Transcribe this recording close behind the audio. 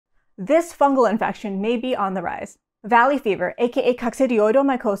This fungal infection may be on the rise. Valley fever, aka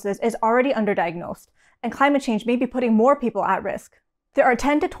coccidioidomycosis, is already underdiagnosed, and climate change may be putting more people at risk. There are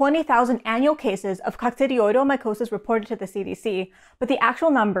 10 to 20,000 annual cases of coccidioidomycosis reported to the CDC, but the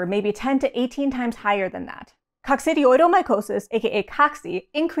actual number may be 10 to 18 times higher than that. Coccidioidomycosis, aka cocci,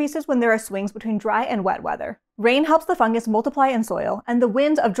 increases when there are swings between dry and wet weather. Rain helps the fungus multiply in soil, and the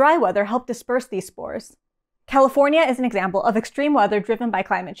winds of dry weather help disperse these spores. California is an example of extreme weather driven by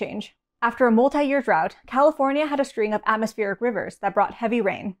climate change. After a multi-year drought, California had a string of atmospheric rivers that brought heavy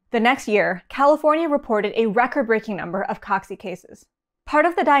rain. The next year, California reported a record-breaking number of cocci cases. Part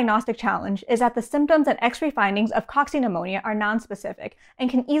of the diagnostic challenge is that the symptoms and X-ray findings of coccinpneumonia are nonspecific and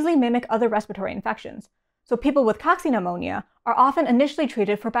can easily mimic other respiratory infections. So people with coccinpneumonia are often initially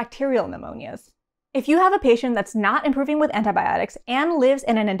treated for bacterial pneumonias. If you have a patient that's not improving with antibiotics and lives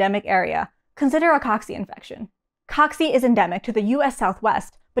in an endemic area, consider a cocci infection. Cocci is endemic to the US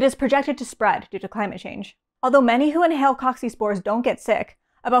Southwest, but is projected to spread due to climate change. Although many who inhale cocci spores don't get sick,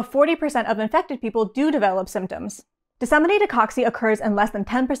 about 40% of infected people do develop symptoms. Disseminated cocci occurs in less than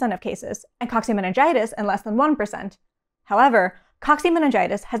 10% of cases, and coccimeningitis in less than 1%. However,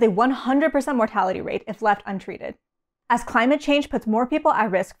 coccimeningitis has a 100% mortality rate if left untreated. As climate change puts more people at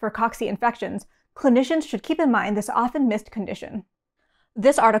risk for cocci infections, clinicians should keep in mind this often missed condition.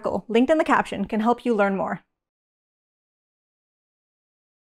 This article, linked in the caption, can help you learn more.